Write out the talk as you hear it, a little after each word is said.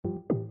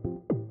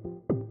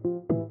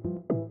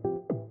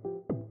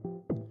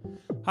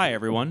Hi,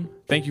 everyone.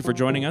 Thank you for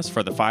joining us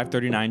for the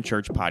 539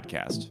 Church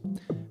podcast.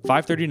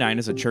 539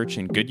 is a church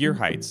in Goodyear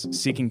Heights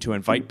seeking to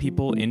invite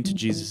people into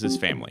Jesus'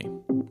 family.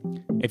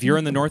 If you're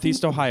in the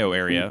Northeast Ohio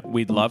area,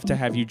 we'd love to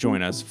have you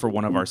join us for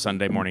one of our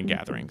Sunday morning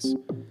gatherings.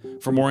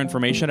 For more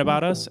information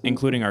about us,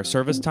 including our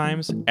service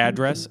times,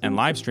 address, and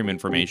live stream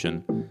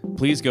information,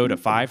 please go to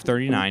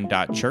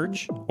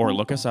 539.church or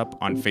look us up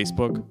on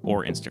Facebook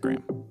or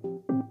Instagram.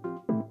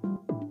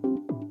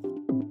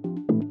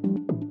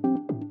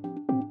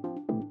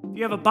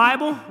 If you have a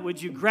Bible, would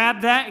you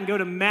grab that and go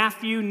to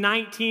Matthew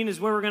 19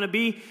 is where we're going to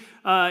be.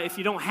 If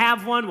you don't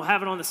have one, we'll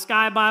have it on the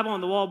Sky Bible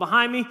on the wall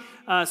behind me,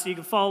 so you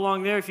can follow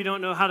along there if you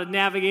don't know how to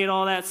navigate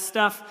all that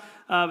stuff.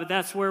 But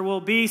that's where we'll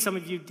be. Some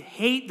of you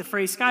hate the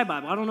phrase Sky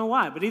Bible. I don't know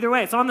why, but either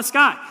way, it's on the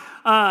sky.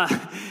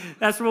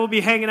 That's where we'll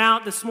be hanging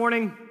out this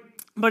morning.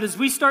 But as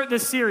we start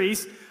this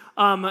series,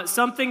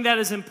 something that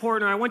is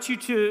important, or I want you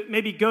to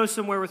maybe go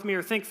somewhere with me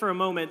or think for a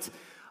moment.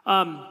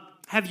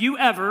 Have you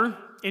ever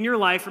in your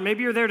life, or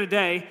maybe you're there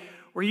today,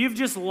 where you've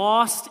just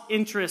lost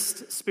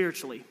interest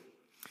spiritually?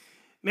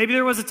 Maybe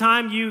there was a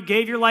time you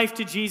gave your life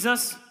to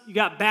Jesus, you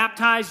got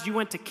baptized, you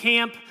went to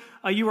camp,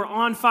 you were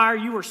on fire,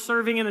 you were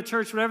serving in a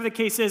church, whatever the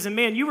case is, and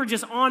man, you were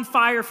just on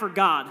fire for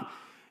God.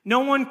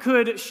 No one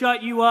could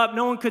shut you up,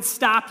 no one could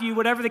stop you,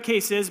 whatever the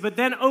case is, but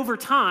then over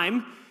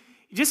time,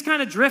 you just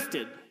kind of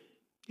drifted.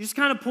 You just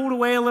kind of pulled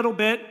away a little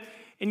bit,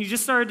 and you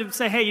just started to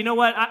say, hey, you know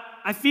what,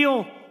 I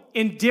feel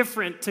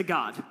indifferent to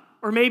God.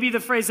 Or maybe the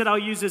phrase that I'll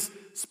use is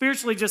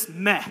spiritually just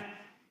meh.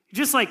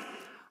 Just like, I'm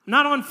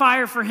not on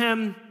fire for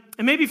him.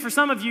 And maybe for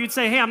some of you, you'd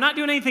say, hey, I'm not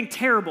doing anything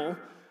terrible,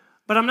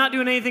 but I'm not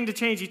doing anything to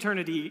change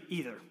eternity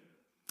either.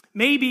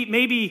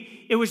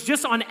 Maybe it was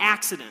just on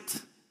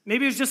accident.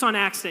 Maybe it was just on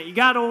accident. You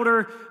got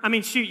older.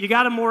 You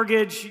got a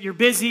mortgage. You're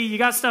busy. You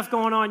got stuff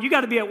going on. You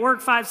got to be at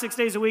work 5-6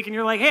 days a week, and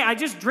you're like, hey, I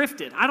just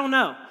drifted. I don't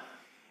know.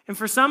 And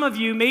for some of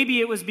you, maybe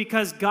it was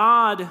because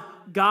God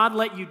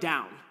let you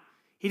down.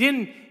 He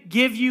didn't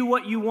give you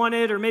what you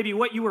wanted or maybe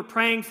what you were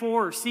praying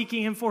for or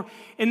seeking him for.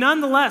 And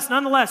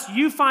nonetheless,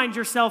 you find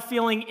yourself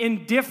feeling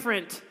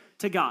indifferent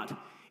to God.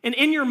 And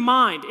in your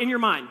mind,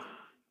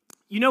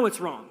 you know it's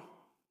wrong.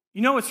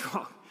 You know it's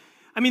wrong.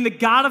 The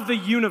God of the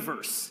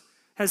universe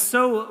has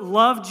so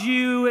loved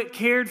you,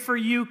 cared for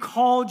you,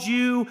 called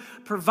you,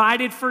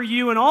 provided for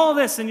you, and all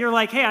this. And you're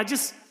like, hey, I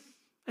just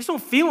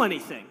don't feel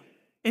anything.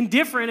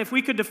 Indifferent, if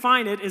we could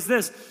define it, is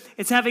this.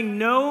 It's having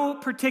no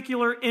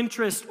particular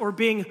interest or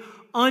being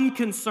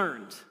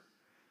unconcerned.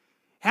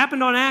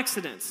 Happened on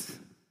accidents.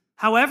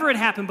 However it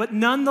happened, but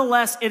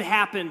nonetheless it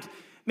happened.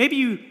 Maybe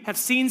you have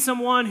seen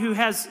someone who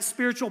has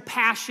spiritual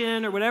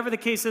passion or whatever the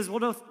case is.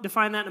 We'll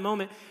define that in a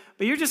moment.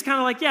 But you're just kind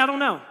of like, yeah, I don't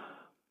know.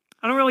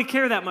 I don't really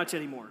care that much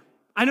anymore.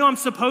 I know I'm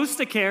supposed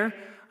to care.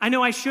 I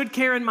know I should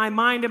care in my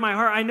mind and my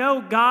heart. I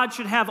know God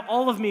should have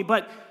all of me,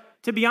 but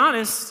to be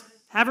honest,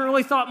 haven't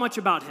really thought much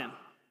about him.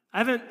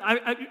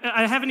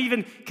 I haven't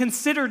even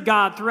considered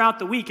God throughout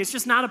the week. It's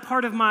just not a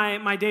part of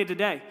my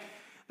day-to-day.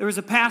 There was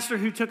a pastor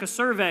who took a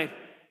survey,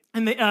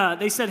 and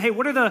they said, hey,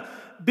 what are the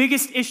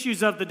biggest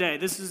issues of the day?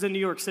 This is in New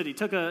York City.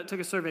 Took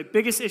a survey,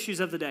 biggest issues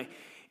of the day.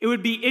 It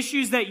would be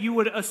issues that you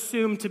would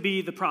assume to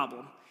be the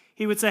problem.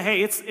 He would say,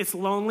 hey, it's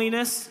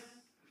loneliness.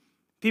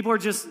 People are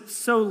just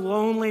so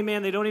lonely,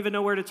 man. They don't even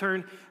know where to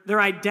turn.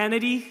 Their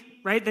identity,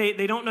 right?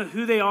 They don't know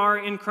who they are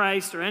in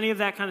Christ or any of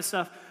that kind of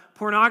stuff.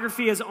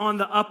 Pornography is on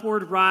the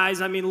upward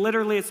rise.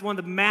 Literally, it's one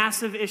of the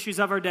massive issues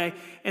of our day.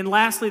 And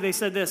lastly, they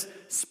said this,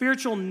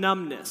 spiritual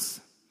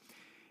numbness.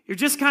 You're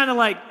just kind of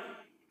like,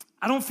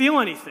 I don't feel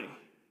anything.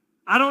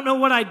 I don't know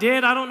what I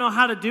did. I don't know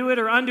how to do it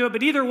or undo it.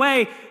 But either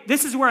way,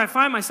 this is where I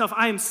find myself.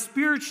 I am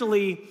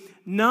spiritually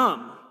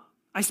numb.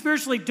 I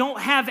spiritually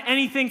don't have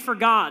anything for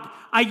God.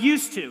 I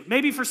used to.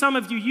 Maybe for some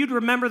of you, you'd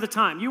remember the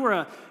time. You were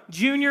a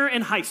junior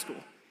in high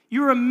school.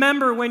 You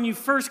remember when you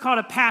first caught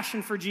a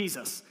passion for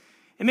Jesus.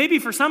 And maybe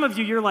for some of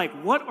you, you're like,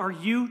 what are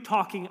you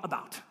talking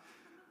about?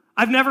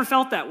 I've never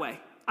felt that way.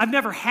 I've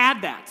never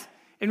had that.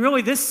 And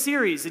really this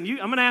series, and I'm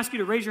going to ask you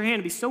to raise your hand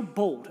and be so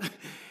bold.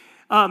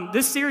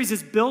 This series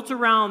is built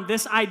around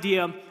this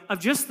idea of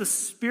just the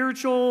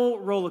spiritual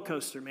roller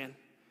coaster, man.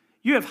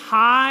 You have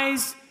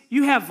highs,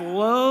 you have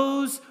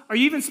lows. Are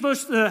you even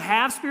supposed to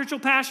have spiritual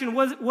passion?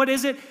 What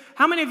is it?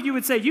 How many of you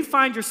would say you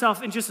find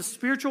yourself in just a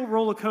spiritual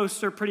roller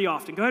coaster pretty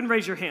often? Go ahead and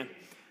raise your hand.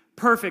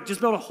 Perfect. Just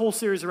build a whole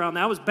series around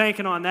that. I was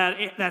banking on that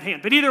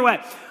hand. But either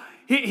way,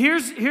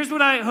 here's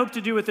what I hope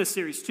to do with this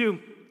series, to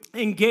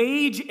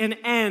engage and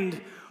end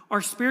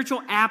our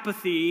spiritual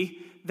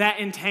apathy that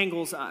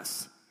entangles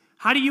us.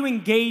 How do you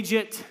engage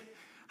it?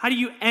 How do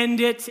you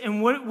end it?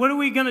 And what are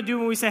we going to do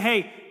when we say,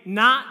 hey,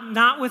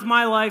 not with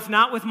my life,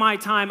 not with my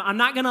time. I'm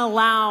not going to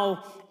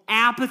allow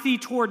apathy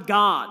toward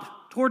God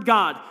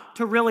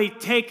to really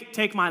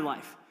take my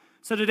life.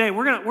 So today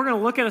we're gonna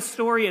look at a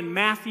story in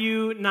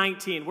Matthew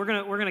 19. We're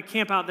gonna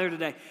camp out there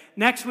today.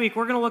 Next week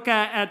we're gonna look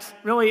at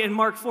really in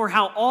Mark 4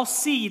 how all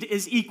seed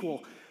is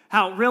equal.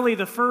 how really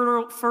the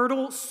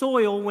fertile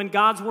soil, when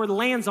God's word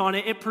lands on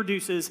it, it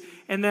produces.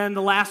 And then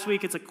the last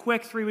week, it's a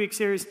quick 3-week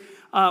series,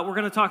 we're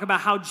going to talk about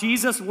how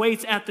Jesus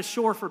waits at the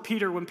shore for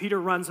Peter when Peter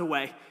runs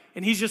away.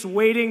 And he's just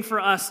waiting for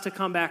us to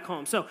come back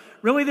home. So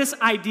really this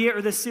idea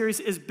or this series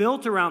is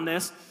built around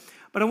this.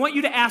 But I want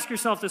you to ask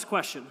yourself this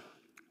question.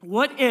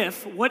 What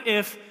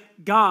if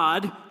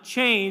God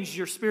changed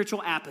your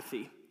spiritual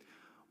apathy?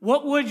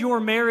 What would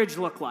your marriage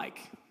look like?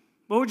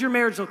 What would your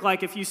marriage look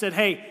like if you said,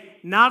 hey,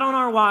 not on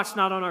our watch,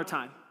 not on our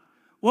time?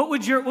 What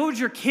would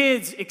your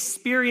kids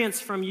experience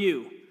from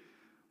you?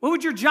 What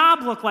would your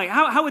job look like?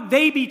 How would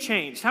they be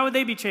changed? How would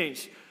they be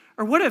changed?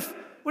 Or what if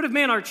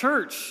man, our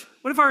church,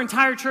 what if our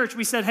entire church,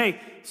 we said, hey,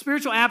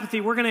 spiritual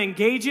apathy, we're going to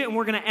engage it and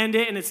we're going to end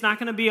it and it's not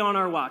going to be on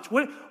our watch?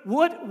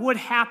 What would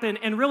happen?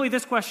 And really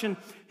this question,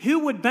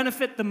 who would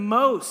benefit the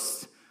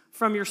most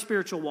from your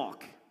spiritual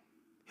walk?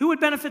 Who would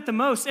benefit the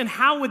most and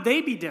how would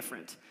they be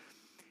different?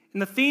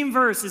 And the theme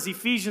verse is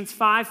Ephesians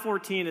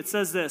 5:14. It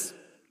says this,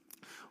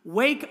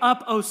 "Wake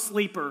up, O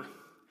sleeper,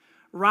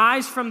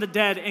 rise from the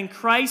dead, and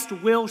Christ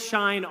will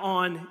shine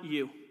on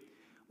you."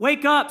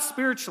 Wake up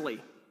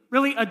spiritually.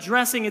 Really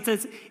addressing it.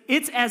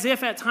 It's as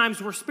if at times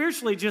we're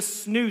spiritually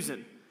just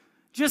snoozing,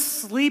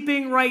 just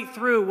sleeping right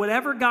through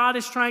whatever God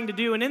is trying to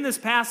do. And in this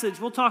passage,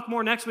 we'll talk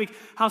more next week,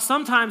 how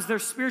sometimes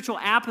there's spiritual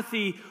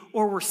apathy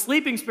or we're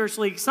sleeping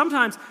spiritually,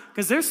 sometimes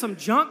because there's some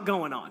junk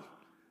going on.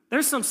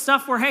 There's some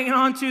stuff we're hanging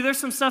on to. There's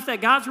some stuff that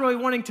God's really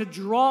wanting to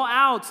draw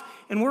out,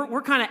 and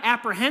we're kind of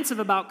apprehensive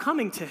about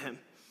coming to him.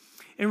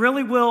 And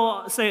really,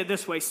 we'll say it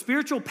this way.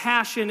 Spiritual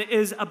passion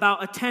is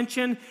about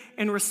attention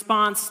and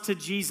response to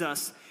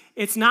Jesus.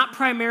 It's not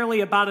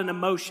primarily about an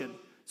emotion.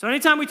 So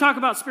anytime we talk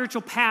about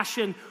spiritual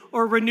passion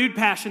or renewed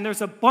passion,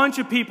 there's a bunch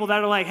of people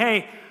that are like,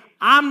 hey,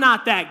 I'm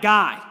not that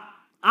guy.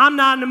 I'm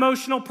not an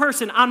emotional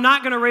person. I'm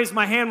not going to raise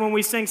my hand when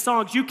we sing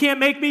songs. You can't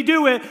make me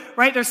do it,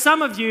 right? There's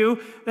some of you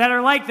that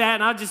are like that,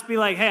 and I'll just be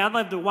like, hey, I'd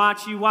love to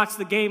watch you watch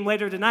the game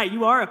later tonight.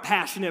 You are a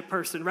passionate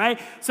person, right?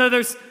 So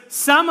there's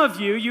some of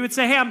you would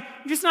say, hey, I'm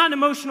just not an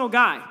emotional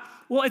guy.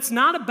 Well, it's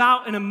not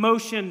about an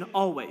emotion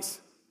always.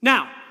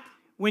 Now,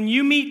 when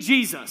you meet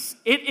Jesus,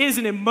 it is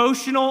an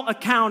emotional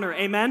encounter,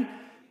 amen?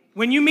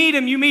 When you meet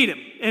him,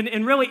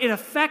 and really it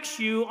affects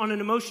you on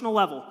an emotional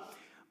level.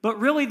 But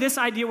really this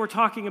idea we're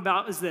talking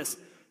about is this.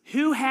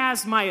 Who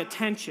has my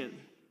attention?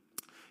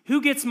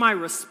 Who gets my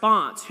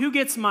response? Who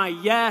gets my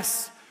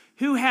yes?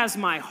 Who has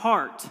my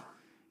heart?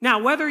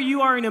 Now, whether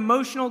you are an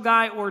emotional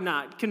guy or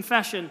not,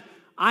 confession,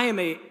 I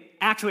am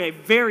actually a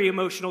very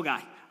emotional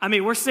guy. I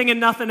mean, we're singing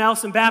Nothing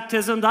Else in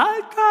baptism.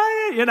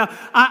 I'm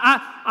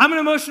an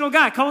emotional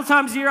guy. A couple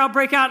times a year, I'll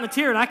break out in a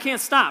tear, and I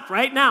can't stop.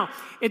 Right now,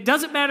 it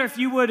doesn't matter if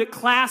you would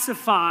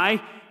classify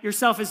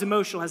yourself as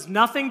emotional. It has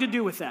nothing to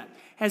do with that.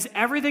 It has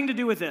everything to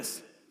do with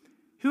this.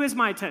 Who has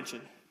my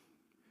attention?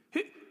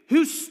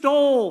 Who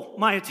stole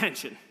my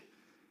attention?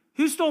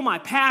 Who stole my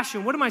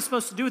passion? What am I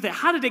supposed to do with it?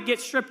 How did it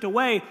get stripped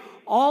away?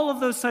 All of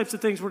those types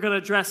of things we're going to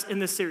address in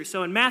this series.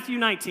 So in Matthew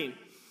 19,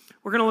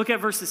 we're going to look at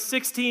verses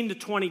 16 to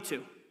 22.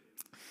 It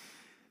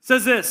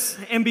says this,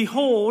 "And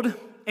behold,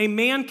 a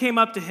man came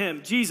up to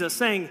him, Jesus,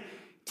 saying,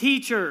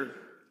 'Teacher,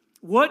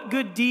 what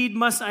good deed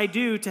must I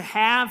do to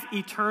have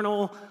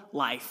eternal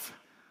life?'"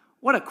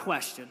 What a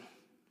question.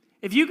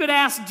 If you could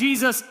ask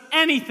Jesus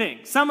anything,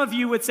 some of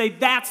you would say,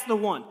 that's the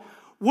one.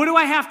 What do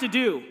I have to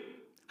do?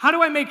 How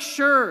do I make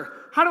sure?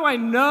 How do I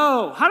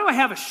know? How do I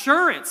have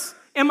assurance?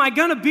 Am I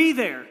going to be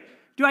there?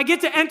 Do I get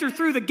to enter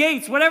through the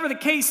gates? Whatever the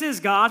case is,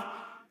 God.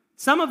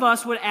 Some of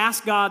us would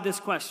ask God this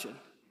question.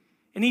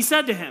 And he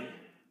said to him,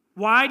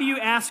 "Why do you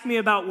ask me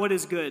about what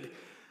is good?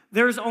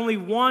 There is only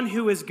one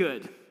who is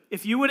good.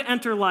 If you would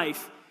enter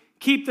life,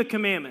 keep the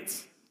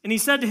commandments." And he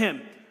said to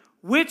him,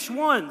 "Which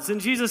ones?" And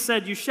Jesus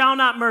said, "You shall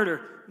not murder."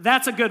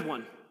 That's a good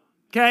one.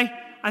 Okay?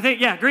 I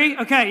think, yeah, agree?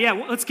 Okay, yeah,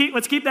 let's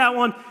keep that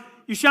one.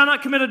 "You shall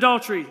not commit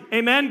adultery."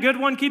 Amen? Good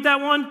one, keep that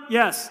one?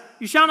 Yes.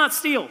 "You shall not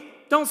steal."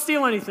 Don't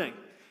steal anything.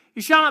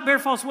 "You shall not bear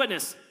false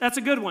witness." That's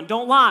a good one.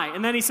 Don't lie.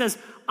 And then he says,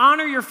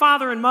 "Honor your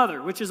father and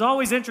mother," which is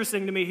always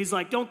interesting to me. He's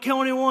like, don't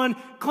kill anyone,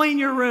 clean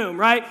your room,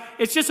 right?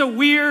 It's just a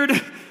weird,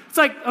 it's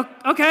like,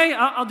 okay,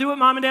 I'll do what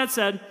mom and dad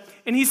said.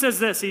 And he says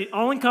this,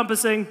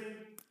 all-encompassing,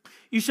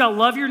 "You shall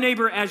love your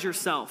neighbor as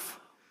yourself."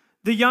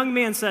 The young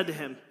man said to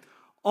him,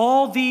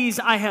 "All these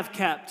I have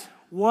kept.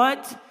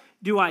 What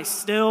do I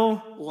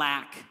still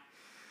lack?"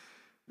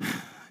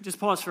 Just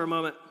pause for a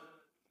moment.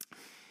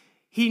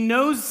 He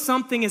knows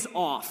something is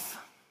off.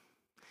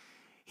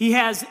 He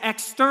has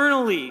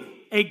externally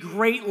a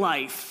great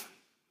life.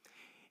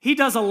 He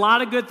does a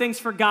lot of good things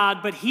for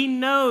God, but he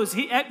knows,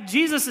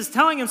 Jesus is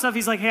telling himself,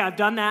 he's like, hey, I've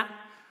done that.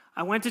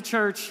 I went to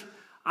church.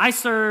 I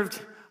served.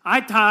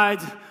 I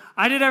tithed.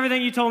 I did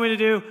everything you told me to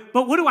do.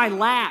 But what do I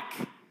lack?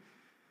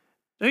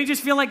 Don't you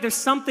just feel like there's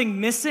something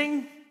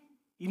missing?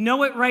 You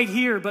know it right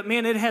here, but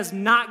man, it has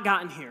not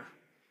gotten here.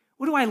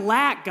 What do I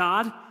lack,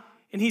 God?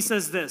 And he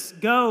says this,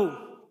 "Go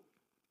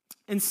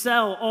and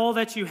sell all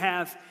that you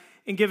have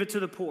and give it to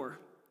the poor,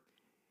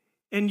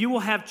 and you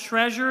will have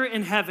treasure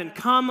in heaven.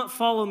 Come,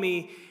 follow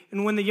me,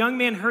 And when the young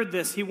man heard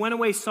this, he went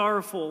away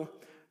sorrowful,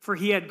 for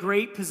he had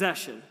great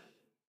possession.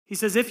 He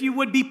says, if you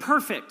would be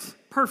perfect.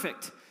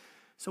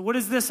 So what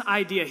is this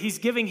idea? He's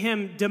giving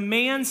him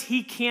demands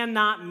he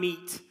cannot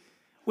meet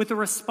with a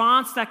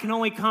response that can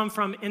only come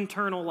from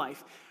internal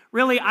life.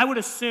 Really, I would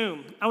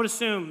assume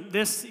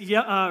this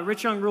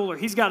rich young ruler,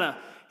 he got a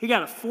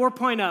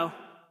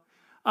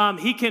 4.0.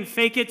 He can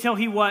fake it till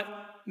he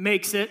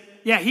makes it.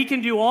 Yeah, he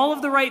can do all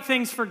of the right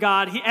things for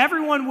God.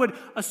 Everyone would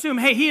assume,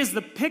 hey, he is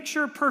the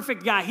picture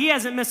perfect guy. He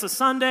hasn't missed a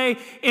Sunday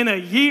in a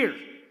year.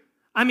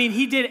 I mean,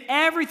 he did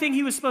everything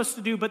he was supposed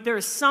to do, but there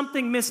is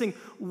something missing.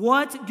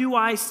 What do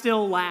I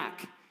still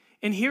lack?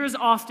 And here's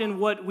often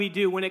what we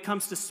do when it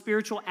comes to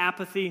spiritual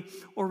apathy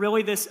or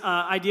really this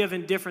idea of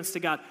indifference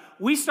to God.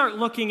 We start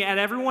looking at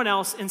everyone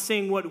else and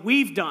seeing what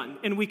we've done,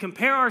 and we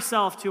compare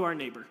ourselves to our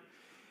neighbor.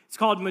 It's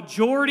called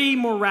majority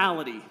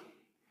morality.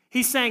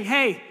 He's saying,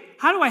 hey,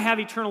 how do I have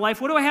eternal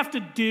life? What do I have to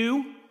do?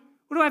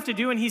 What do I have to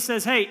do? And he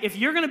says, hey, if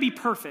you're going to be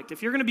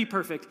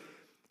perfect,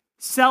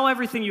 sell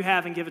everything you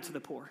have and give it to the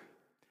poor.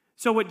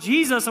 So what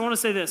Jesus, I want to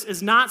say this,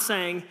 is not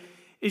saying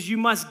is you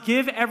must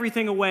give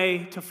everything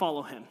away to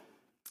follow him.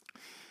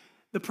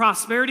 The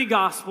prosperity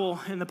gospel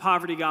and the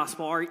poverty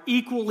gospel are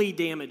equally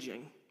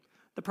damaging.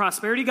 The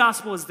prosperity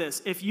gospel is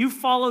this: if you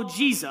follow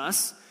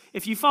Jesus,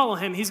 if you follow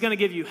him, he's going to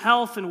give you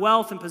health and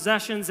wealth and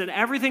possessions, and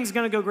everything's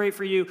going to go great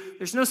for you.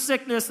 There's no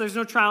sickness, there's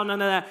no trial,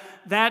 none of that.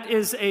 That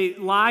is a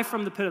lie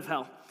from the pit of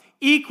hell.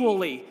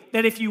 Equally,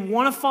 that if you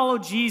want to follow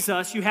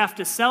Jesus, you have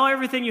to sell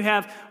everything you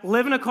have,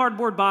 live in a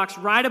cardboard box,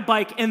 ride a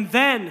bike, and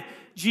then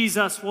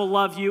Jesus will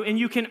love you, and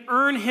you can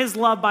earn his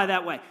love by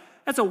that way.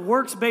 That's a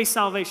works-based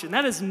salvation.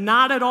 That is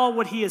not at all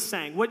what he is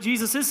saying. What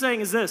Jesus is saying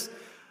is this,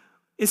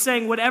 is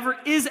saying whatever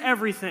is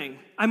everything,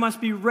 I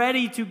must be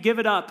ready to give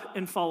it up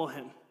and follow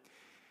him.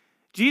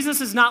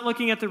 Jesus is not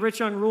looking at the rich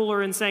young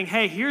ruler and saying,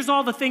 hey, here's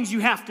all the things you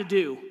have to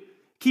do.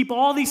 Keep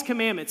all these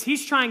commandments.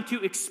 He's trying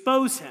to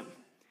expose him.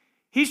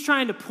 He's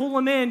trying to pull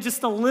him in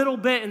just a little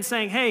bit and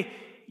saying, hey,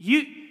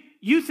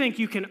 you think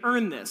you can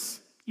earn this.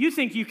 You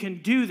think you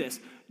can do this.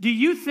 Do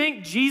you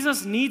think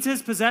Jesus needs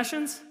his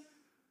possessions?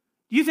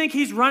 Do you think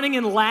he's running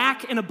in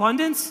lack and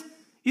abundance?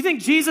 You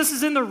think Jesus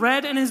is in the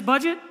red in his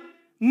budget?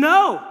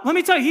 No, let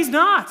me tell you, he's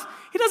not.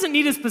 He doesn't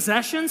need his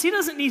possessions. He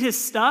doesn't need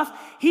his stuff.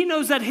 He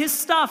knows that his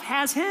stuff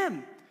has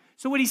him.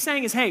 So what he's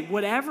saying is, hey,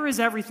 whatever is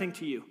everything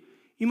to you,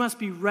 you must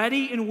be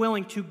ready and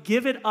willing to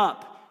give it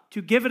up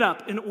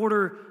in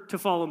order to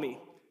follow me.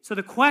 So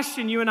the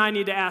question you and I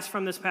need to ask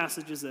from this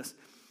passage is this: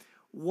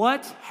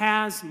 what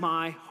has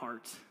my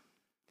heart?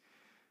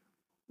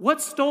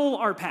 What stole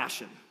our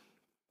passion?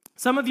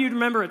 Some of you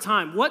remember a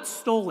time. What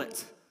stole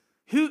it?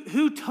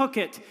 Who took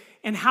it?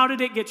 And how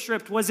did it get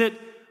stripped? Was it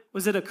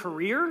a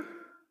career?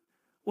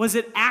 Was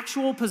it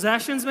actual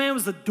possessions, man? It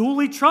was the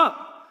dually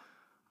truck.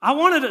 I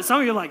wanted it.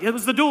 Some of you are like, it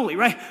was the dually,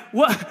 right?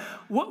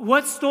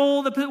 What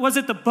stole was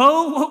it the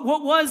bow?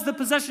 What was the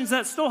possessions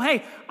that stole?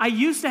 Hey, I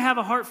used to have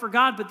a heart for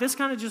God, but this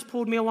kind of just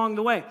pulled me along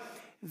the way.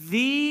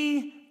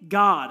 The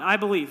God, I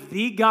believe,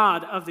 the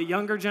God of the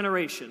younger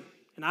generation,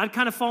 and I'd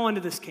kind of fall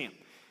into this camp,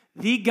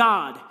 the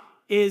God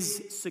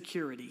is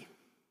security.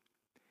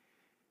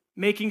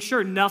 Making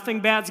sure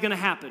nothing bad's going to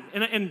happen.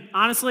 And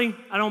honestly,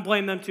 I don't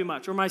blame them too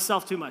much or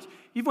myself too much.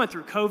 You've went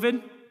through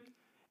COVID.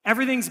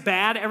 Everything's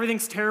bad.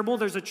 Everything's terrible.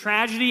 There's a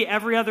tragedy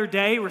every other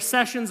day.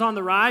 Recession's on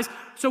the rise.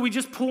 So we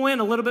just pull in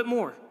a little bit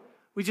more.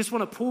 We just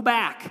want to pull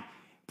back.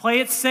 Play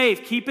it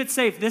safe. Keep it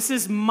safe. This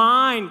is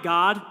mine,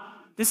 God.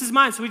 This is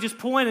mine. So we just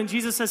pull in and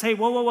Jesus says, hey,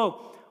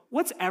 whoa.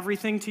 What's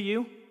everything to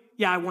you?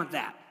 Yeah, I want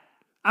that.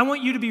 I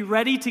want you to be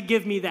ready to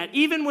give me that.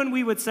 Even when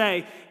we would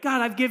say,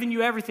 God, I've given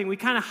you everything, we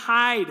kind of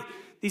hide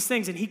these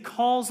things, and he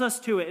calls us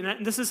to it.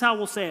 And this is how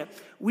we'll say it.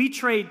 We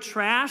trade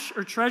trash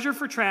or treasure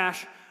for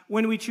trash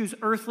when we choose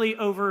earthly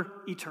over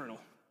eternal.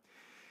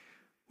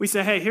 We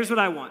say, hey, here's what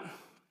I want.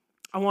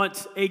 I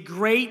want a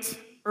great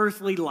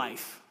earthly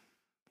life,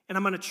 and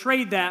I'm going to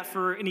trade that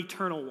for an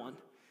eternal one.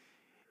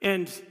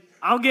 And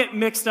I'll get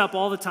mixed up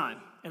all the time,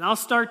 and I'll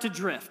start to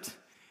drift.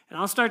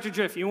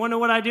 You want to know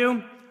what I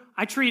do?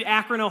 I treat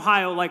Akron,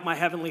 Ohio like my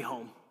heavenly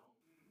home,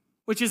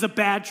 which is a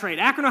bad trade.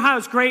 Akron, Ohio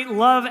is great.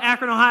 Love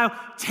Akron, Ohio.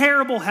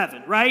 Terrible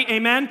heaven, right?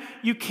 Amen?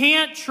 You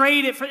can't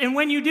trade it for, and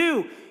when you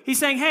do, he's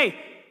saying, hey,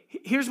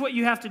 here's what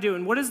you have to do.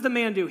 And what does the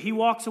man do? He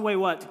walks away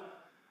what?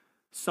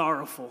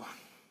 Sorrowful,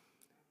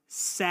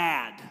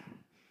 sad,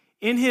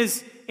 in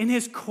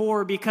his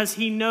core, because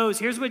he knows,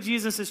 here's what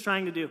Jesus is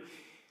trying to do.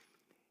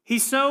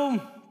 He's so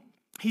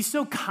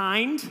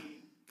kind,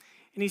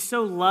 and he's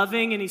so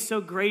loving, and he's so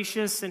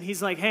gracious, and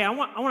he's like, hey, I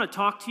want to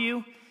talk to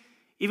you,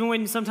 even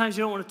when sometimes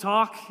you don't want to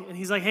talk. And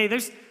he's like, hey,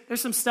 there's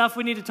some stuff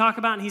we need to talk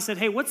about. And he said,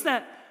 hey, what's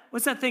that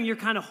thing you're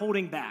kind of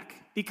holding back?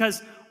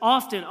 Because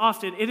often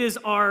it is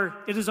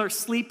our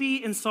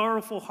sleepy and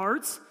sorrowful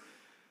hearts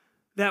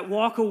that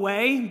walk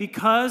away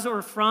because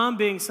or from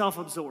being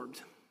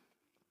self-absorbed.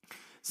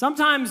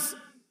 Sometimes,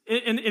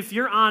 and if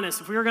you're honest,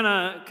 if we were going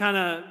to kind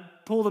of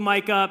pull the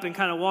mic up and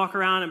kind of walk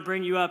around and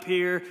bring you up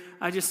here.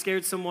 I just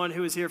scared someone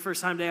who was here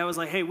first time today. I was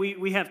like, hey,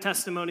 we have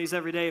testimonies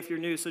every day if you're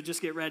new, so just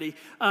get ready.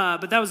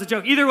 But that was a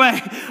joke. Either way,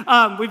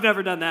 we've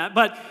never done that.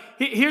 But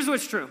here's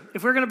what's true.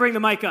 If we're going to bring the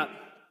mic up,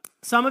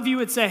 some of you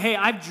would say, hey,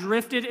 I've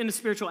drifted into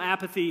spiritual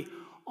apathy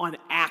on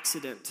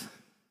accident.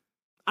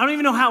 I don't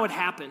even know how it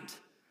happened.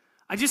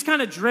 I just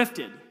kind of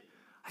drifted.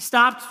 I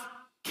stopped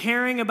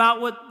caring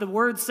about what the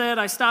word said.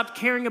 I stopped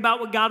caring about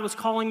what God was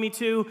calling me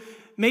to.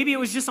 Maybe it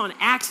was just on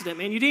accident,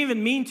 man. You didn't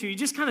even mean to. You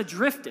just kind of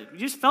drifted. You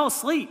just fell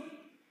asleep.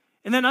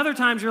 And then other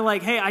times you're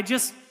like, hey,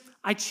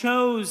 I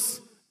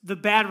chose the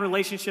bad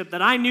relationship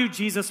that I knew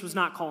Jesus was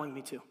not calling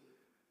me to.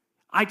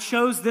 I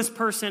chose this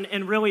person,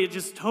 and really it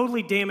just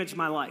totally damaged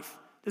my life.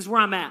 This is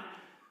where I'm at.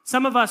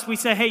 Some of us, we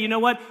say, hey, you know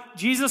what?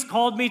 Jesus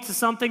called me to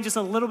something just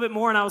a little bit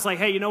more, and I was like,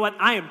 hey, you know what?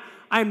 I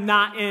am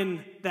not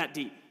in that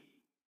deep.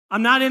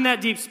 I'm not in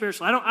that deep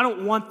spiritually. I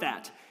don't want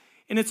that.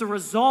 And it's a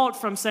result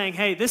from saying,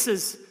 hey, this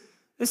is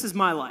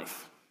my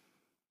life.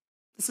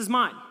 This is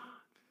mine.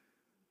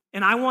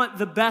 And I want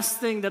the best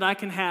thing that I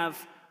can have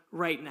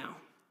right now.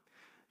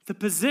 The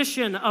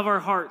position of our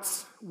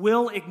hearts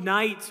will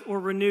ignite or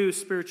renew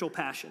spiritual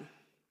passion.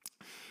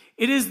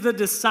 It is the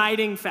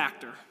deciding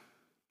factor.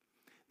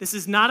 This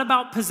is not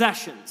about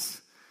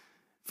possessions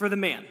for the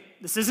man.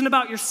 This isn't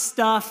about your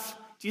stuff.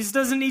 Jesus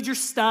doesn't need your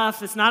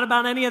stuff. It's not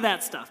about any of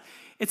that stuff.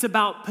 It's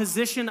about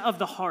position of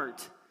the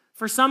heart.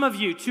 For some of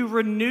you,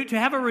 to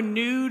have a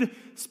renewed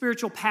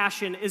spiritual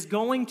passion is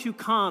going to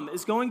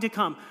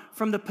come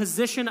from the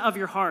position of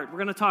your heart. We're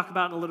going to talk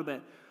about it in a little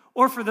bit.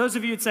 Or for those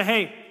of you who'd say,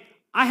 hey,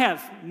 I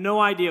have no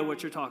idea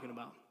what you're talking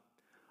about.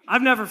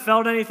 I've never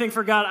felt anything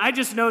for God. I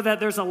just know that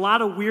there's a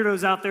lot of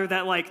weirdos out there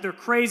that they're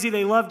crazy,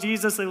 they love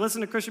Jesus, they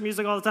listen to Christian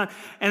music all the time,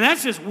 and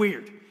that's just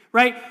weird,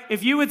 right?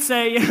 If you would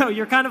say,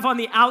 you're kind of on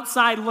the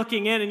outside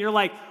looking in, and you're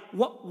like,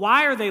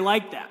 why are they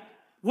like that?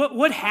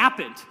 What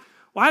happened?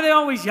 Why are they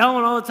always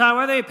yelling all the time?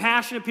 Why are they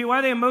passionate people? Why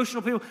are they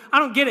emotional people? I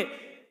don't get it.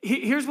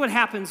 Here's what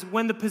happens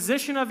when the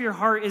position of your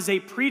heart is a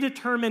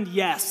predetermined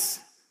yes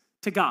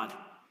to God.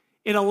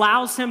 It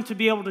allows him to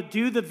be able to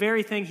do the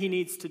very thing he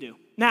needs to do.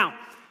 Now,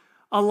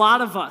 a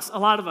lot of us,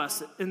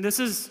 and this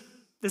is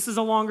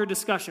a longer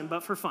discussion,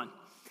 but for fun.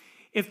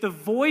 If the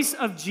voice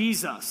of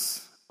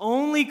Jesus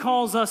only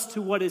calls us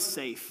to what is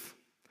safe,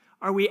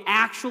 are we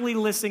actually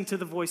listening to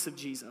the voice of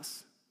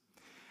Jesus?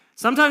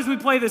 Sometimes we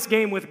play this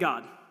game with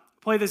God.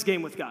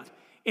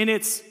 And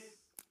it's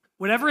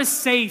whatever is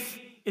safe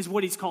is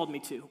what he's called me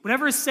to.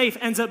 Whatever is safe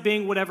ends up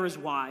being whatever is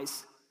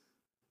wise.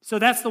 So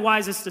that's the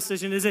wisest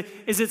decision. Is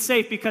it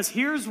safe? Because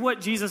here's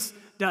what Jesus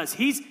does.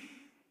 He's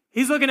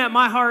looking at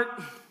my heart.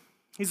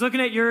 He's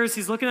looking at yours.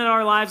 He's looking at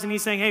our lives, and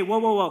he's saying, hey,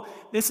 whoa.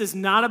 This is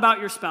not about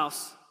your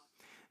spouse.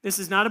 This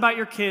is not about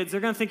your kids.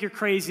 They're going to think you're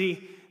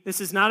crazy. This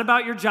is not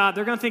about your job.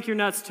 They're going to think you're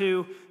nuts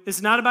too. This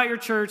is not about your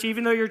church,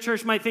 even though your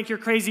church might think you're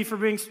crazy for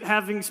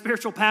having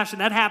spiritual passion.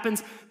 That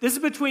happens. This is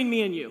between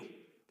me and you.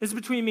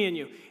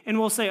 And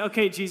we'll say,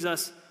 okay,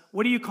 Jesus,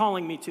 what are you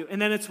calling me to?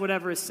 And then it's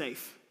whatever is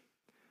safe.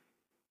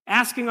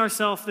 Asking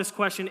ourselves this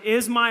question,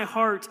 is my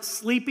heart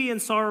sleepy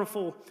and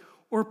sorrowful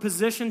or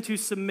positioned to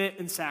submit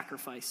and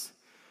sacrifice?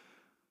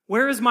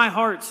 Where is my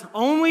heart?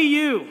 Only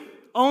you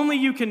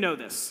can know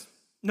this.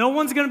 No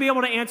one's going to be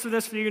able to answer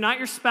this for you, not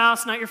your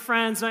spouse, not your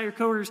friends, not your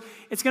coworkers.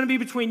 It's going to be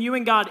between you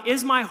and God.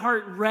 Is my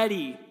heart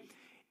ready?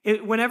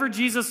 Whenever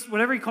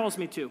he calls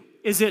me to,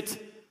 is it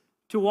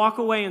to walk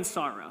away in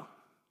sorrow?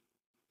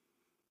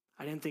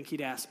 I didn't think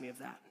he'd ask me of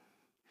that.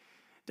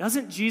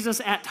 Doesn't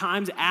Jesus at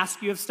times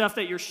ask you of stuff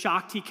that you're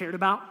shocked he cared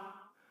about? I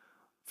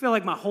feel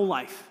like my whole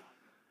life.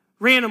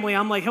 Randomly,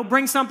 I'm like, he'll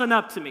bring something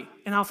up to me,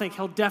 and I'll think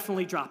he'll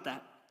definitely drop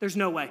that. There's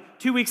no way.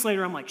 2 weeks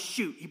later, I'm like,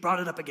 shoot, he brought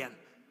it up again.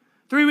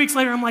 3 weeks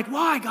later, I'm like,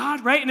 why,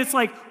 God, right? And it's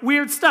like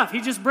weird stuff. He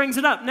just brings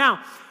it up.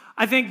 Now,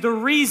 I think the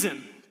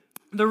reason,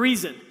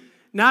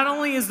 not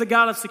only is the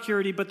God of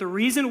security, but the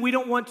reason we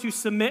don't want to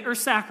submit or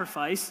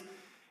sacrifice,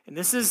 and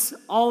this is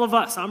all of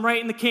us, I'm right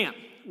in the camp.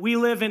 We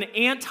live in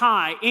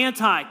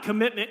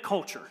anti-commitment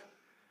culture.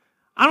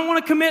 I don't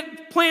want to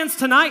commit plans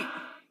tonight.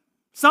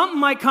 Something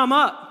might come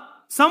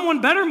up.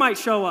 Someone better might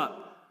show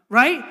up,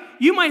 right?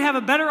 You might have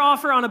a better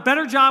offer on a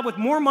better job with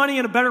more money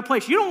in a better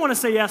place. You don't want to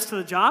say yes to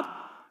the job.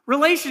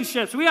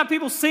 Relationships. We have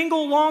people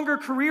single longer,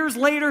 careers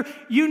later,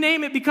 you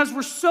name it, because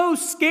we're so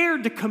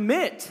scared to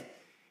commit.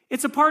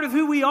 It's a part of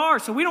who we are.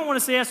 So we don't want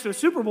to say yes to a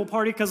Super Bowl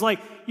party because,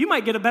 you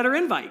might get a better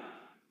invite.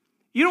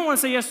 You don't want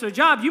to say yes to a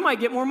job, you might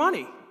get more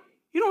money.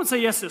 You don't want to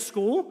say yes to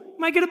school, you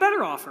might get a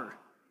better offer.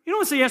 You don't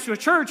want to say yes to a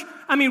church.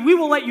 we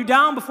will let you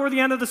down before the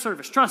end of the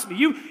service. Trust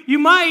me. You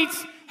might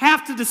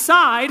have to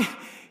decide,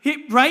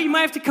 right? You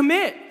might have to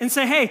commit and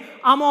say, hey,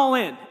 I'm all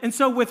in. And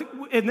so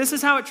and this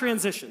is how it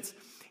transitions.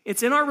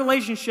 It's in our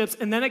relationships,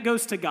 and then it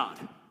goes to God.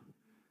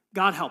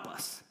 God help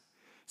us.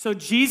 So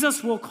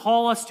Jesus will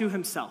call us to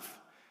himself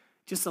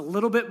just a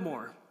little bit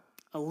more,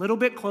 a little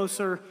bit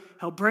closer.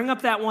 He'll bring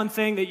up that one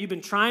thing that you've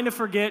been trying to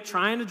forget,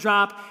 trying to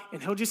drop,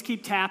 and he'll just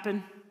keep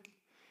tapping.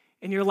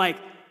 And you're like,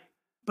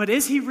 but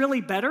is he really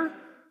better?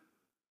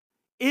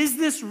 Is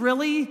this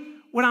really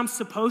what I'm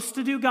supposed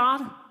to do, God?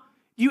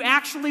 Do you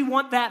actually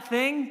want that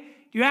thing?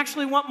 Do you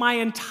actually want my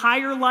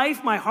entire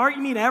life, my heart?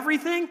 You mean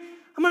everything?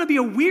 I'm going to be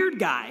a weird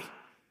guy.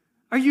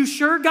 Are you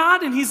sure,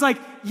 God? And he's like,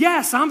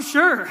 yes, I'm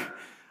sure.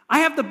 I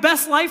have the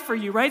best life for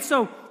you, right?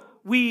 So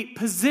we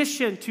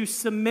position to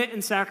submit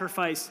and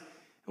sacrifice.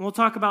 And we'll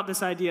talk about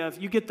this idea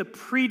of you get the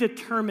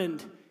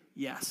predetermined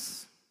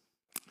yes.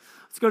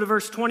 Let's go to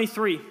verse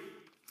 23.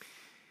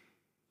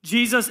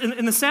 Jesus,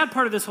 and the sad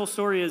part of this whole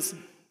story is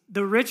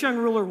the rich young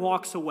ruler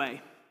walks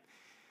away.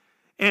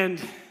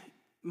 And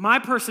my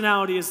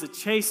personality is to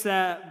chase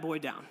that boy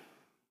down.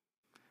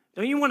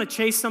 Don't you want to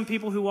chase some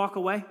people who walk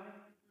away?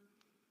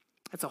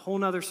 That's a whole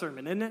nother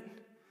sermon, isn't it?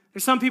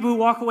 There's some people who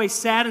walk away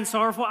sad and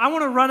sorrowful. I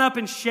want to run up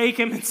and shake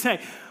him and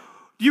say,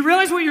 do you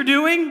realize what you're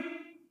doing?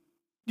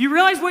 Do you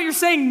realize what you're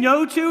saying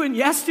no to and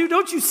yes to?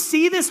 Don't you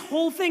see this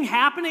whole thing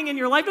happening in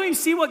your life? Don't you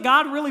see what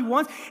God really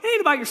wants? It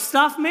ain't about your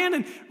stuff, man,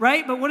 and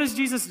right? But what does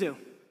Jesus do?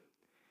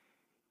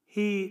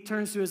 He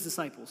turns to his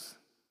disciples.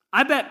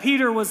 I bet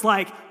Peter was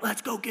like,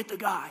 let's go get the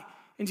guy.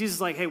 And Jesus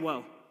is like, hey,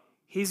 whoa,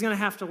 he's going to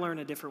have to learn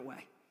a different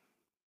way.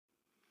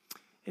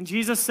 And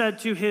Jesus said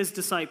to his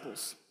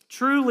disciples,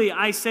 truly,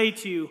 I say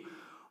to you,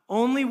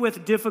 only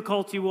with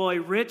difficulty will a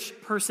rich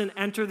person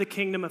enter the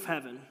kingdom of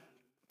heaven.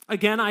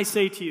 Again, I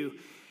say to you,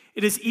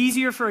 it is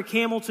easier for a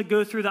camel to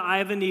go through the eye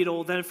of a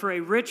needle than for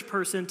a rich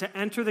person to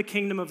enter the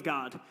kingdom of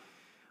God.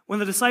 When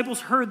the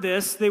disciples heard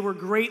this, they were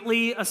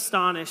greatly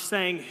astonished,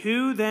 saying,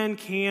 who then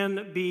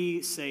can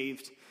be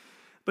saved?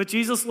 But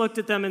Jesus looked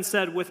at them and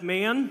said, with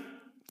man,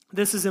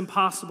 this is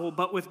impossible,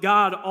 but with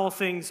God, all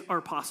things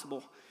are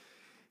possible.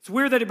 It's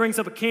weird that he brings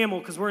up a camel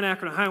because we're in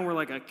Akron, Ohio, and we're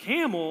like, a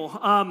camel,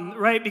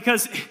 right?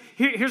 Because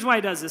here's why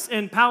he does this.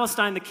 In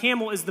Palestine, the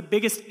camel is the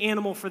biggest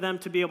animal for them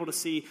to be able to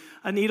see.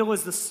 A needle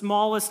is the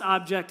smallest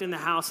object in the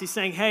house. He's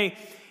saying, hey,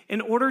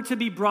 in order to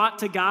be brought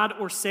to God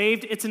or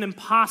saved, it's an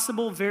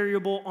impossible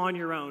variable on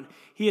your own.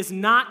 He is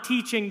not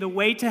teaching the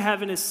way to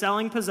heaven is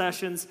selling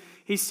possessions.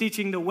 He's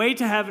teaching the way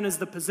to heaven is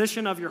the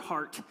position of your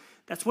heart.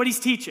 That's what he's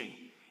teaching.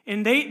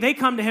 And they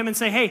come to him and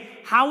say, hey,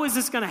 how is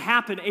this going to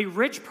happen? A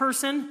rich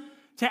person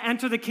to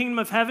enter the kingdom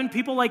of heaven,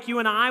 people like you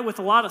and I with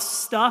a lot of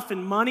stuff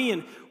and money,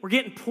 and we're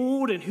getting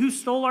pulled, and who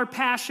stole our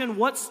passion,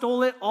 what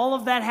stole it, all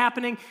of that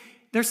happening.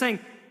 They're saying,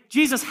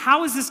 Jesus,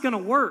 how is this going to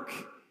work?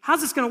 How's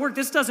this going to work?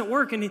 This doesn't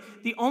work. And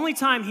the only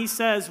time he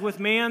says, with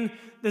man,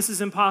 this is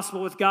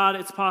impossible, with God,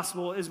 it's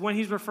possible, is when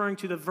he's referring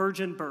to the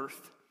virgin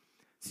birth.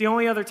 It's the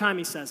only other time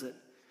he says it.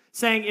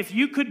 Saying, if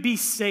you could be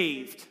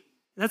saved,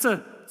 it's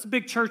a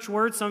big church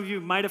word. Some of you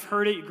might have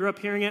heard it. You grew up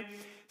hearing it.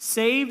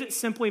 Saved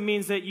simply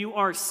means that you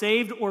are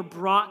saved or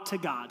brought to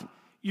God.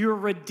 You're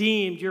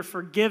redeemed. You're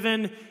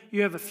forgiven.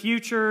 You have a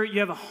future. You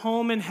have a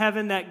home in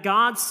heaven that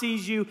God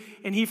sees you,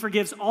 and he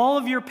forgives all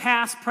of your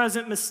past,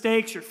 present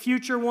mistakes, your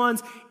future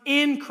ones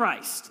in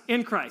Christ.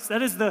 In Christ.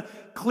 That is the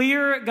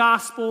clear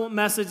gospel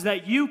message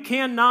that you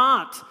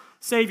cannot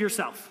save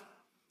yourself.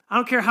 I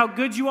don't care how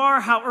good you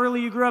are, how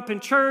early you grew up in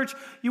church,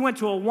 you went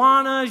to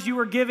Awanas, you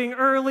were giving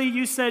early,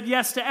 you said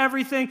yes to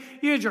everything,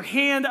 you had your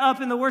hand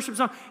up in the worship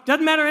song.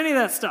 Doesn't matter any of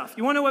that stuff.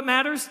 You want to know what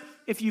matters?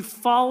 If you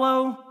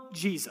follow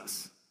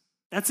Jesus.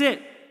 That's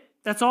it.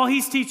 That's all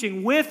he's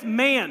teaching. With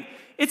man,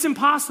 it's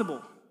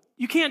impossible.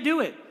 You can't do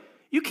it.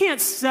 You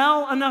can't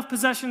sell enough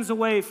possessions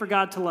away for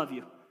God to love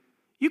you.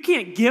 You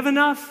can't give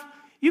enough.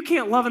 You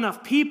can't love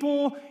enough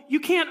people. You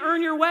can't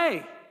earn your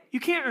way.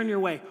 You can't earn your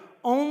way.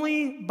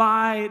 Only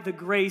by the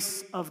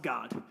grace of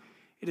God.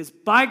 It is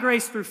by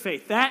grace through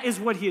faith. That is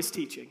what he is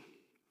teaching.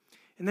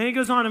 And then he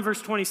goes on in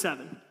verse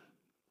 27.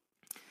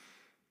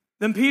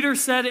 Then Peter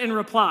said in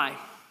reply,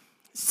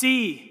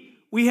 see,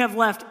 we have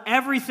left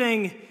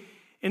everything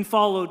and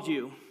followed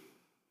you.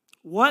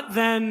 What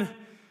then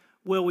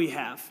will we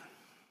have?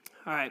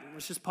 All right,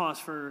 let's just pause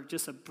for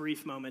just a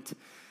brief moment.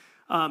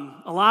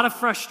 A lot of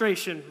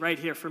frustration right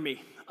here for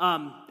me.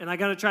 And I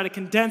got to try to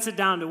condense it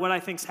down to what I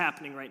think is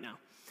happening right now.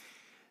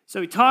 So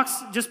he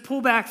talks, just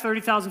pull back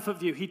 30,000-foot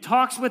view. He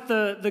talks with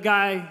the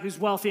guy who's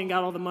wealthy and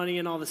got all the money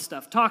and all this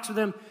stuff. Talks with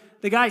him.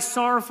 The guy's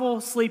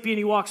sorrowful, sleepy, and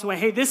he walks away.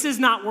 Hey, this is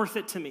not worth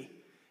it to me.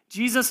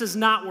 Jesus is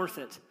not worth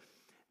it.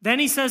 Then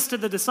he says to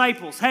the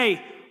disciples,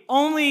 hey,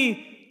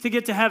 only to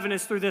get to heaven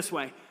is through this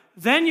way.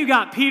 Then you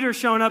got Peter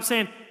showing up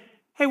saying,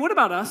 hey, what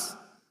about us?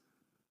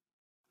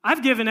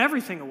 I've given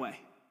everything away.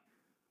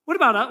 What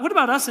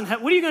about us in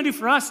heaven? What are you going to do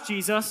for us,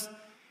 Jesus?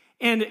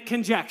 And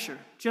conjecture,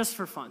 just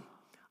for fun.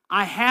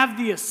 I have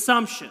the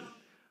assumption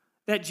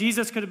that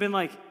Jesus could have been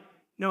like,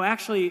 no,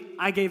 actually,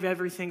 I gave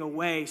everything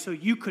away so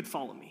you could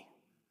follow me.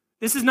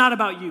 This is not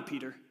about you,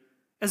 Peter.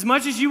 As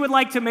much as you would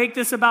like to make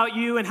this about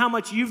you and how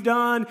much you've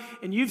done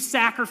and you've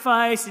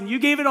sacrificed and you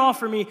gave it all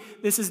for me,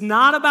 this is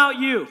not about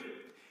you.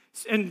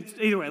 And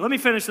either way, let me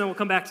finish and then we'll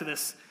come back to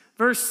this.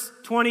 Verse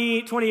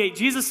 28,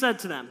 Jesus said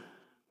to them,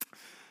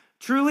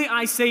 truly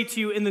I say to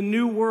you, in the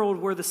new world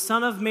where the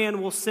Son of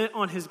Man will sit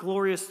on his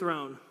glorious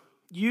throne,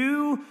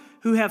 you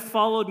who have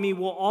followed me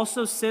will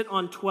also sit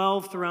on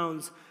 12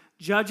 thrones,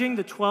 judging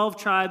the 12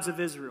 tribes of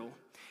Israel.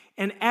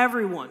 And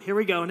everyone, here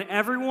we go, and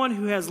everyone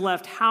who has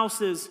left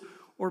houses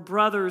or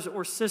brothers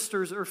or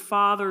sisters or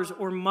fathers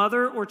or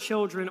mother or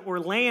children or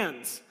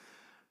lands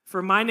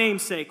for my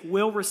name's sake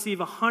will receive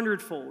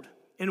 100-fold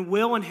and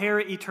will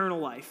inherit eternal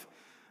life.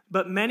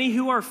 But many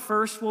who are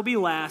first will be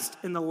last,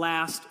 and the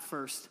last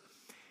first.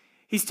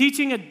 He's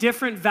teaching a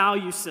different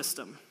value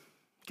system.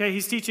 Okay,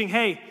 he's teaching,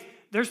 hey,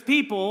 there's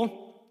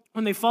people,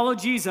 when they follow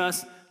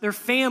Jesus, their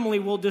family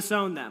will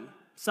disown them.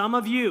 Some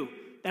of you,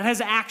 that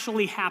has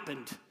actually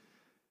happened.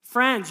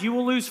 Friends, you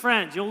will lose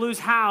friends. You'll lose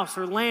house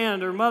or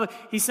land or mother.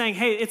 He's saying,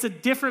 hey, it's a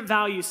different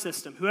value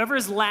system. Whoever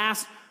is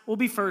last will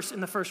be first,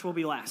 and the first will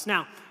be last.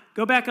 Now,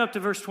 go back up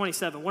to verse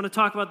 27. I want to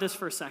talk about this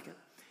for a second.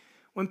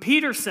 When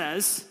Peter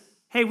says,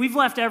 hey, we've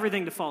left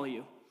everything to follow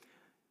you,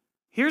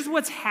 here's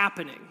what's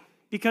happening.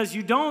 Because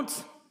you don't,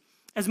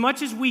 as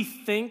much as we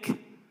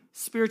think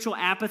spiritual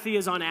apathy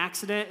is on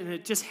accident and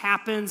it just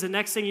happens, and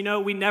next thing you know,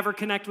 we never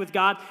connect with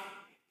God,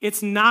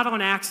 it's not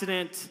on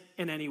accident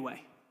in any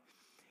way.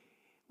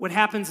 What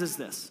happens is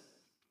this.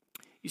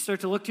 You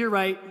start to look to your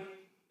right,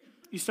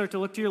 you start to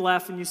look to your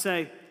left, and you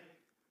say,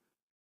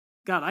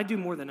 God, I do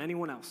more than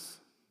anyone else.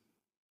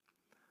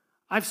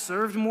 I've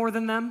served more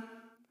than them.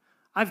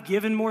 I've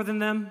given more than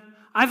them.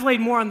 I've laid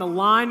more on the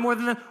line more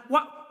than them.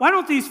 Why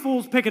don't these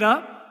fools pick it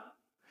up?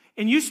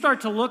 And you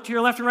start to look to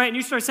your left and right, and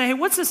you start saying, hey,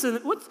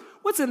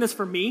 what's in this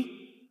for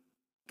me?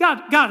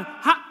 God,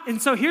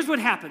 and so here's what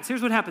happens.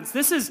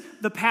 This is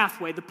the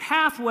pathway. The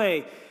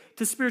pathway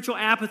to spiritual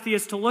apathy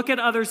is to look at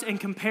others and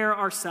compare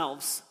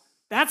ourselves.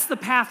 That's the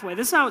pathway.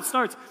 This is how it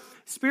starts.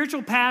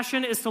 Spiritual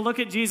passion is to look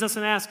at Jesus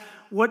and ask,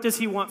 what does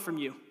he want from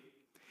you?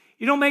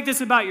 You don't make this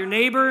about your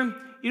neighbor.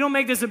 You don't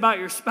make this about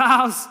your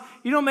spouse.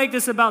 You don't make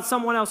this about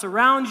someone else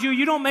around you.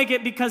 You don't make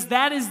it because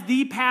that is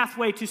the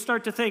pathway to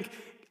start to think,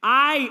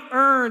 I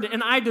earned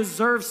and I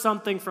deserve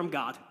something from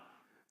God.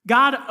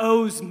 God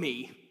owes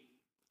me.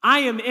 I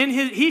am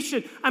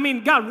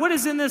in God, what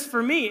is in this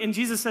for me? And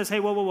Jesus says, hey,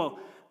 whoa.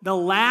 The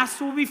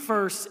last will be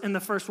first and the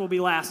first will be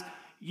last.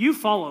 You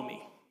follow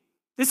me.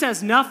 This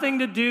has nothing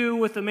to do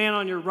with the man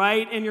on your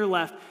right and your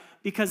left,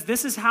 because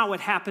this is how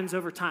it happens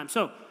over time.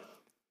 So,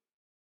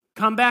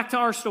 come back to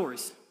our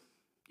stories.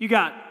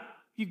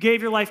 You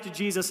gave your life to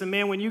Jesus, and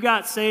man, when you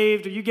got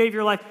saved or you gave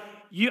your life,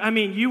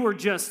 you were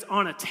just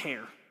on a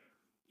tear.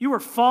 You were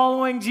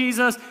following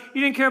Jesus.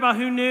 You didn't care about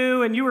who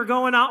knew, and you were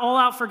going all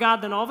out for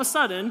God. Then all of a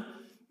sudden,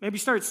 maybe you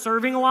started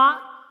serving a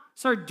lot,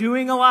 started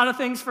doing a lot of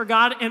things for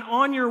God, and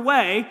on your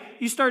way,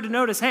 you started to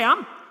notice, hey,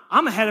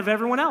 I'm ahead of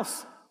everyone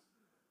else.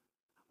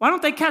 Why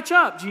don't they catch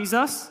up,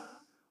 Jesus?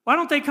 Why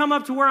don't they come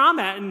up to where I'm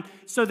at? And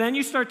so then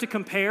you start to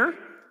compare,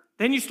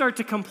 then you start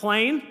to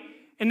complain,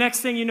 and next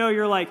thing you know,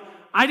 you're like,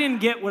 I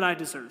didn't get what I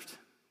deserved.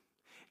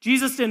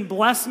 Jesus didn't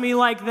bless me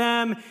like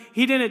them.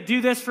 He didn't do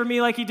this for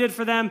me like he did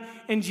for them.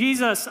 And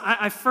Jesus,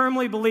 I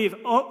firmly believe,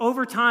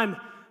 over time,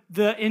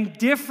 the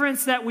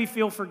indifference that we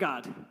feel for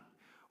God,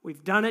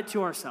 we've done it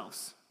to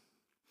ourselves.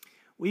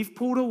 We've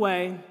pulled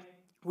away.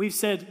 We've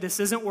said, this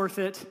isn't worth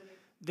it.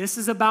 This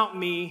is about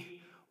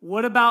me.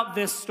 What about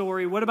this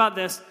story? What about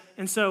this?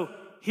 And so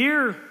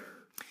here,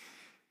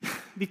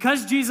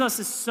 because Jesus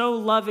is so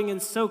loving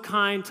and so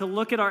kind to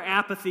look at our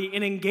apathy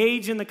and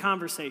engage in the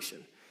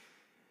conversation,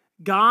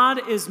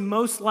 God is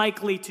most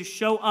likely to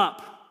show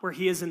up where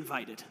he is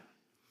invited.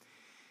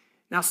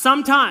 Now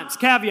sometimes,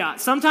 caveat,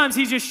 sometimes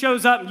he just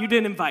shows up and you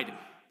didn't invite him.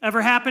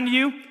 Ever happened to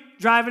you?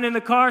 Driving in the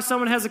car,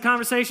 someone has a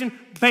conversation,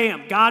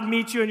 bam, God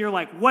meets you and you're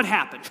like, what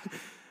happened?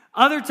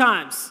 Other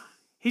times,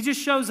 he just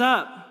shows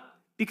up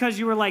because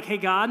you were like, hey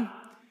God,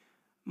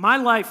 my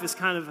life is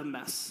kind of a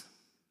mess.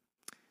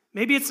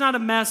 Maybe it's not a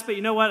mess, but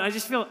you know what? I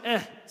just feel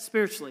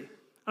spiritually.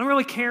 I don't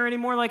really care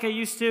anymore like I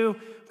used to.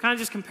 Kind of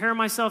just compare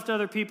myself to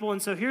other people.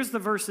 And so here's the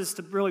verses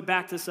to really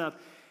back this up.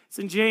 It's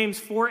in James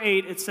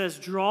 4:8. It says,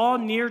 draw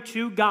near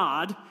to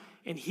God,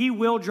 and he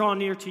will draw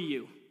near to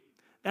you.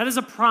 That is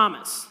a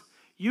promise.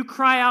 You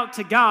cry out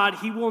to God,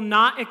 he will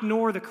not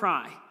ignore the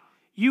cry.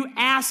 You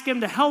ask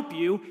him to help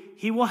you,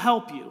 he will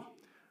help you.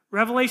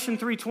 Revelation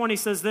 3:20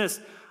 says this,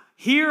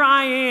 here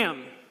I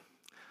am.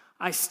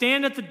 I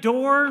stand at the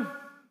door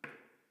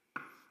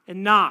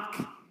and knock.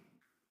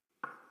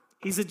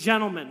 He's a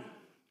gentleman.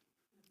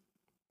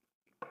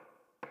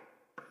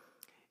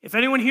 If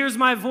anyone hears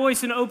my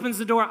voice and opens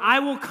the door, I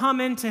will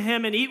come into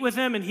him and eat with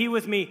him and he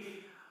with me.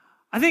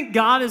 I think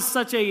God is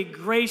such a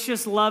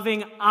gracious,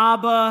 loving,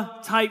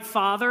 Abba-type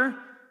father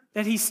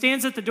that he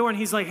stands at the door and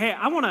he's like, hey,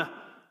 I want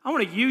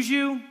to use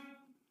you.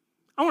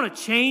 I want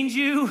to change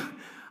you.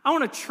 I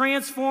want to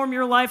transform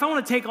your life. I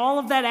want to take all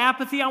of that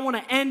apathy. I want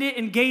to end it,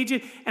 engage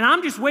it. And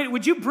I'm just waiting.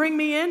 Would you bring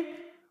me in?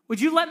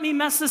 Would you let me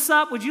mess this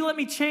up? Would you let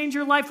me change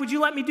your life? Would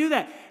you let me do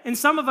that? And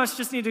some of us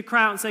just need to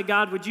cry out and say,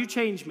 God, would you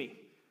change me?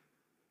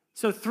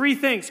 So 3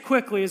 things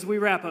quickly as we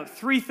wrap up.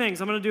 3 things.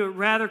 I'm going to do it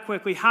rather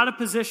quickly. How to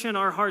position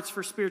our hearts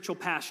for spiritual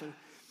passion.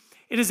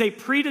 It is a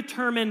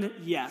predetermined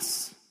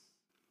yes.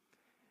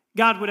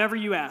 God, whatever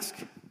you ask.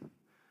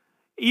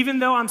 Even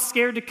though I'm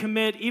scared to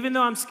commit, even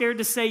though I'm scared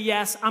to say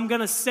yes, I'm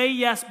going to say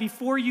yes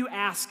before you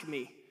ask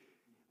me.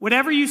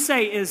 Whatever you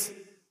say is,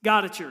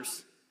 God, it's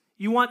yours.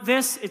 You want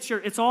this,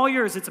 it's all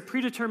yours. It's a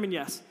predetermined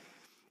yes.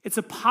 It's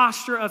a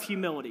posture of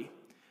humility.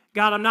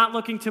 God, I'm not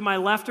looking to my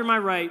left or my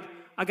right.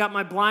 I got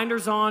my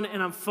blinders on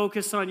and I'm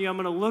focused on you. I'm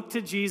going to look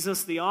to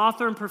Jesus, the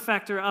author and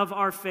perfecter of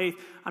our faith.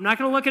 I'm not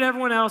going to look at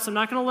everyone else. I'm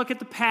not going to look at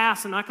the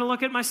past. I'm not going to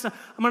look at my stuff.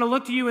 I'm going to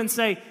look to you and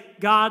say,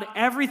 God,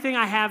 everything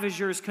I have is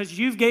yours because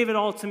you've gave it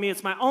all to me.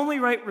 It's my only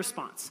right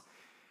response.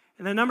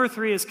 And then number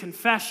 3 is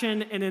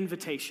confession and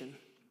invitation.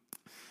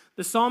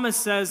 The psalmist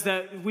says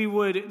that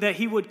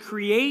he would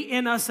create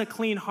in us a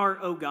clean heart,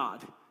 O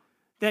God,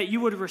 that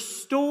you would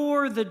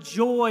restore the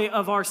joy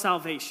of our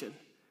salvation.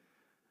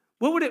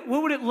 What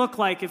would it look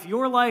like if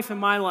your life and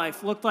my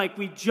life looked like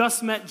we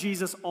just met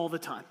Jesus all the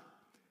time?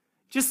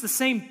 Just the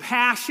same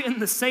passion,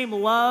 the same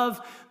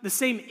love, the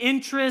same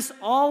interest,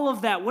 all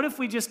of that. What if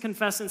we just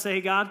confess and say,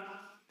 hey, God,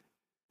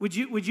 would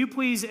you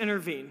please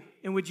intervene?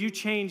 And would you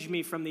change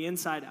me from the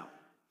inside out?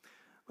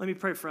 Let me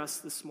pray for us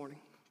this morning.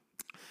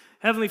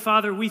 Heavenly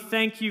Father, we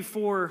thank you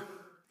for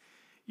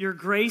your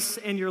grace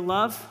and your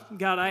love.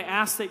 God, I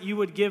ask that you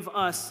would give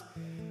us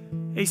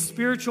a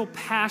spiritual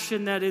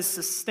passion that is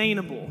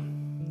sustainable.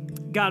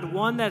 God,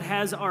 one that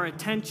has our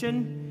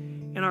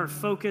attention and our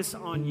focus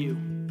on you.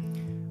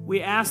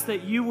 We ask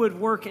that you would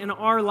work in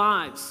our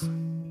lives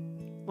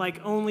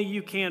like only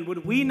you can.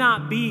 Would we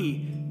not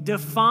be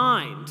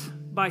defined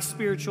by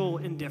spiritual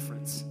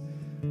indifference?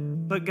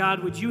 But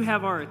God, would you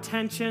have our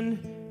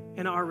attention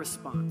and our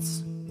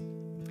response?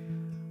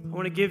 I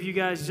want to give you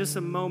guys just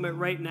a moment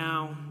right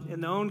now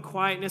in the own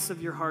quietness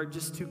of your heart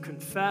just to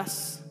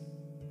confess,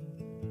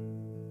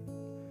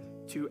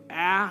 to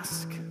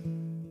ask,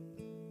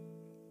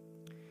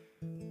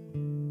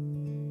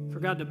 for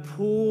God to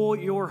pull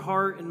your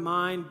heart and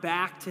mind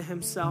back to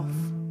himself.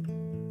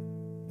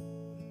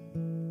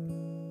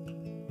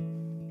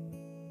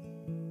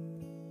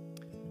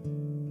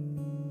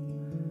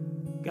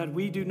 God,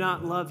 we do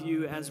not love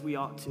you as we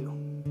ought to.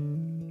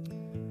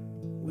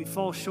 We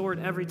fall short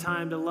every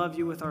time to love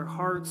you with our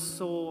heart,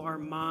 soul, our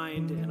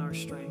mind, and our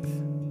strength.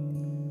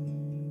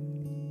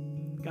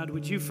 God,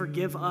 would you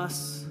forgive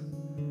us?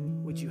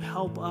 Would you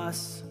help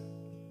us?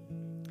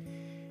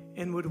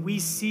 And would we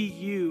see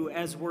you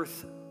as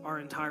worth our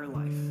entire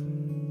life?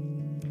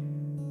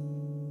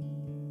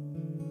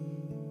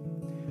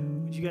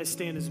 Would you guys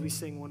stand as we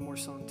sing one more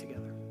song together?